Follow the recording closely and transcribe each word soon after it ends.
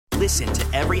Listen to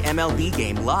every MLB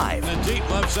game live. In the deep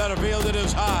left center field, it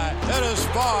is high, it is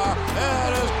far,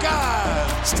 it is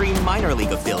gone. Stream minor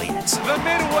league affiliates. The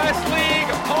Midwest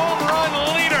League home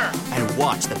run leader. And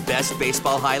watch the best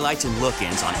baseball highlights and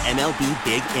look-ins on MLB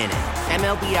Big Inning.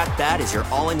 MLB At Bat is your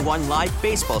all-in-one live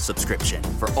baseball subscription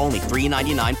for only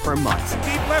 $3.99 per month.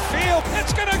 Deep left field,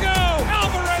 it's gonna go.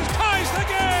 Alvarez ties the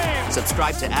game.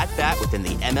 Subscribe to At Bat within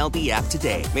the MLB app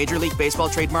today. Major League Baseball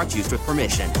trademarks used with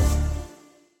permission.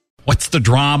 What's the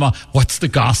drama? What's the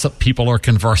gossip people are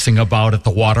conversing about at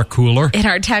the water cooler? In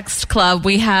our text club,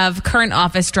 we have current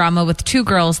office drama with two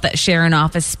girls that share an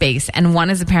office space, and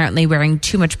one is apparently wearing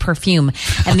too much perfume,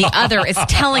 and the other is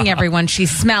telling everyone she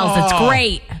smells. It's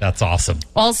great. That's awesome.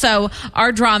 Also,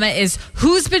 our drama is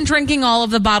who's been drinking all of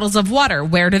the bottles of water?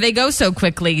 Where do they go so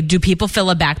quickly? Do people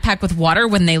fill a backpack with water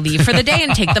when they leave for the day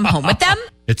and take them home with them?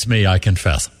 It's me, I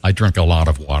confess. I drink a lot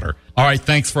of water. All right,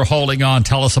 thanks for holding on.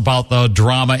 Tell us about the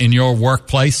drama in your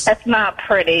workplace. That's not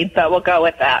pretty, but we'll go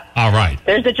with that. All right.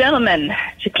 There's a gentleman,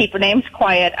 to keep our names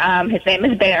quiet. His name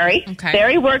is Barry. Okay.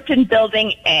 Barry worked in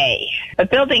Building A.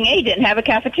 But Building A didn't have a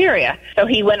cafeteria. So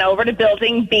he went over to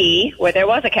Building B, where there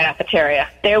was a cafeteria.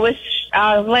 There was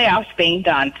layoffs being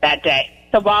done that day.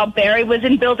 So while Barry was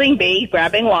in Building B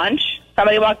grabbing lunch,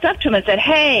 somebody walked up to him and said,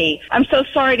 "Hey, I'm so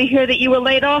sorry to hear that you were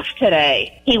laid off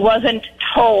today." He wasn't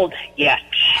told yet.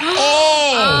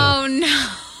 Oh,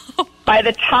 no. By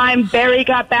the time Barry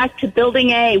got back to Building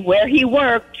A, where he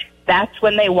worked, that's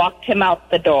when they walked him out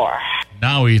the door.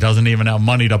 Now he doesn't even have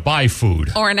money to buy food.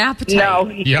 Or an appetite. No,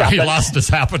 He doesn't. lost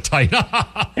his appetite.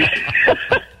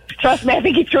 Trust me, I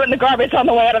think he threw it in the garbage on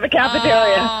the way out of the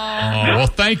cafeteria. Well,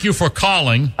 thank you for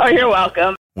calling. Oh, you're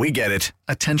welcome. We get it.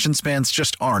 Attention spans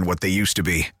just aren't what they used to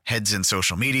be. Heads in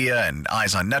social media and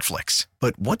eyes on Netflix.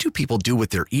 But what do people do with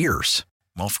their ears?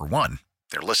 Well, for one,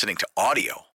 they're listening to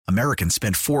audio. Americans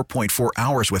spend 4.4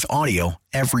 hours with audio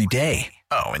every day.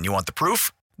 Oh, and you want the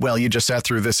proof? Well, you just sat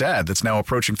through this ad that's now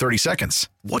approaching 30 seconds.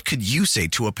 What could you say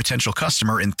to a potential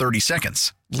customer in 30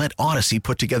 seconds? Let Odyssey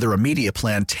put together a media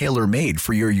plan tailor-made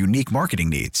for your unique marketing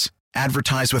needs.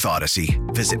 Advertise with Odyssey.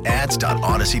 Visit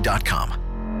ads.odyssey.com.